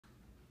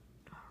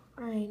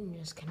Alright, and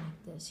just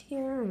connect this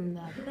here and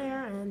that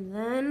there, and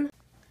then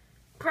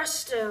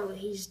presto,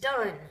 he's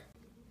done.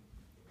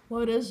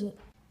 What is it?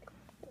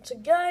 It's a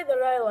guy that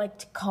I like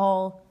to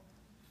call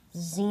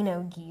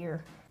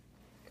Zenogear.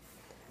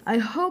 I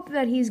hope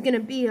that he's gonna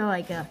be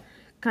like a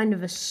kind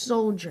of a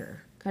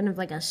soldier, kind of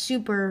like a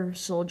super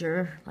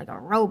soldier, like a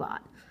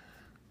robot.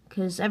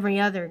 Because every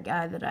other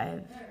guy that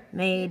I've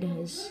made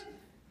has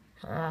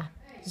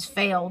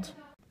failed.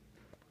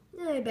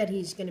 I bet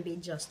he's gonna be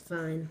just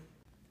fine.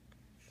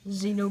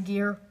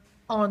 Zenogear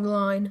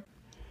online.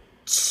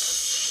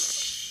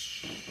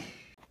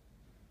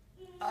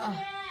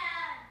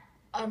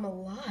 I'm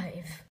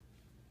alive.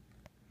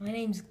 My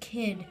name's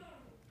Kid.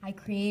 I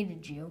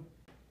created you.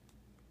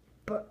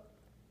 But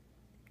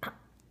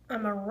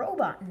I'm a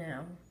robot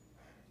now.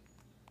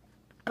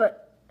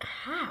 But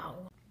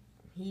how?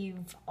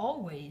 You've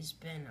always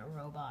been a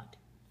robot.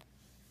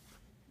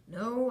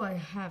 No, I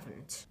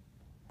haven't.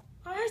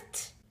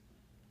 What?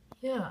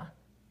 Yeah,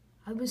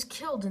 I was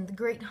killed in the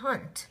Great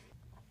Hunt.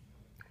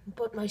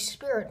 But my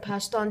spirit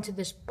passed on to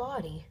this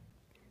body.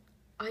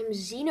 I'm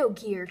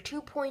Zenogear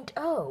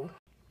 2.0.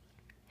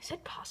 Is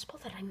it possible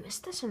that I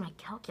missed this in my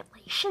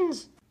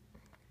calculations?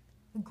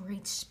 The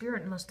Great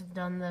Spirit must have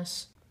done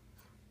this.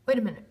 Wait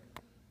a minute.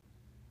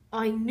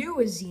 I knew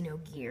a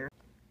Zenogear.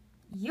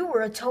 You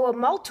were a Toa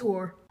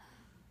Maltor.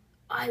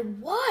 I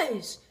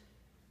was!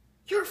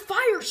 You're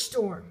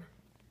Firestorm!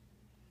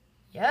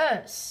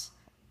 Yes.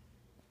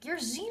 You're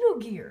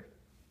Zenogear.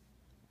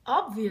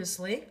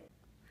 Obviously.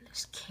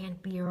 This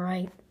can't be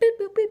right. Boop,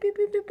 boop, boop, boop,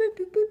 boop, boop,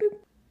 boop, boop, boop.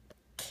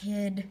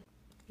 Kid.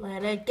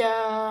 Let it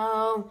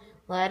go.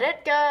 Let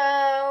it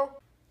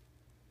go.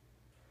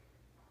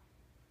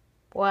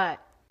 What?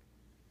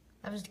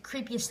 That was the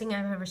creepiest thing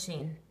I've ever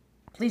seen.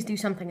 Please do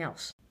something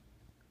else.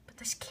 But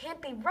this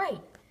can't be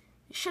right.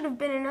 It should have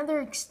been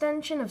another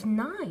extension of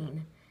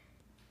 9.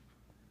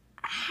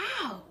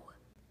 How?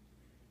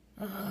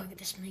 Ugh,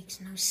 this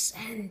makes no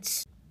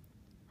sense.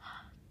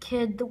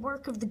 Kid, the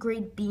work of the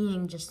great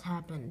being just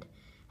happened.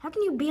 How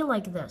can you be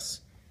like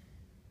this?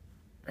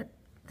 But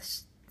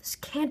this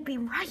can't be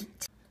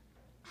right.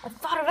 I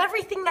thought of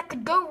everything that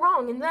could go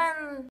wrong, and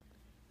then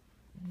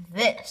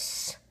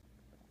this.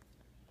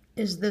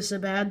 Is this a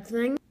bad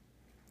thing?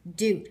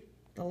 Dude,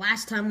 the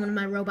last time one of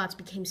my robots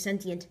became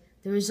sentient,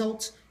 the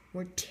results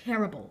were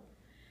terrible.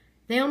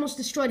 They almost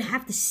destroyed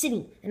half the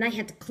city, and I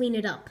had to clean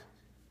it up.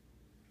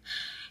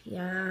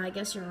 Yeah, I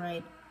guess you're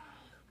right.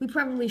 We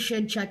probably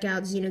should check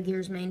out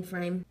Zenogear's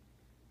mainframe.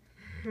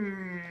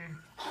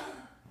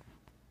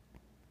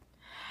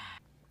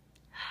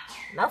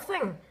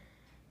 Nothing.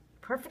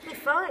 Perfectly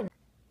fine.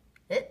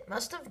 It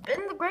must have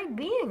been the great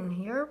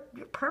being. You're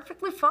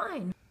perfectly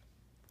fine.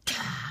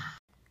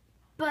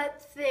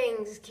 But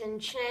things can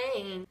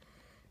change.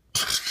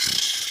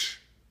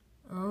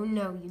 Oh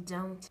no, you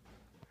don't.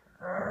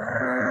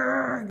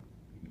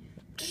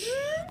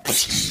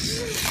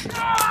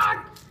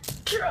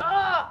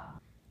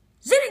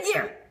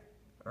 Zenogear!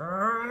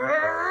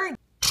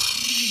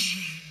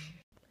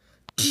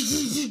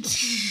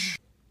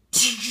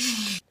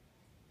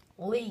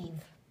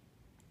 Leave.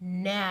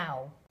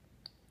 Now.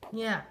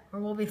 Yeah, or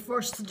we'll be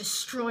forced to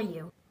destroy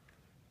you.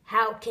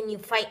 How can you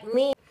fight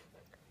me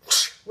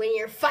when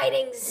you're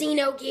fighting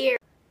Zenogear?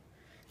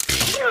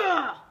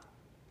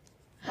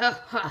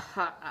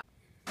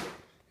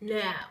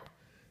 Now,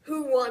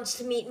 who wants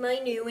to meet my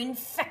new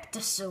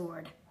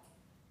Infectasword?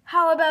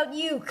 How about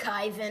you,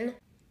 Kyven?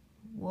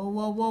 Whoa,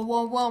 whoa, whoa,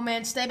 whoa, whoa,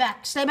 man, stay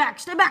back, stay back,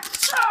 stay back!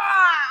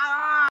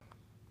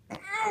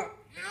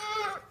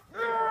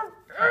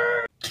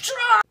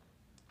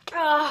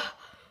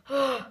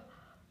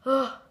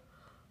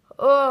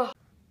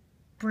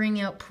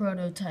 Bring out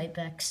Prototype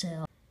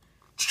XL.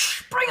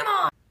 Bring him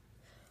on!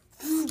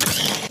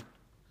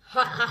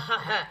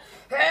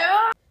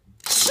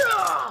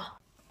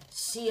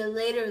 See you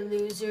later,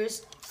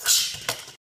 losers.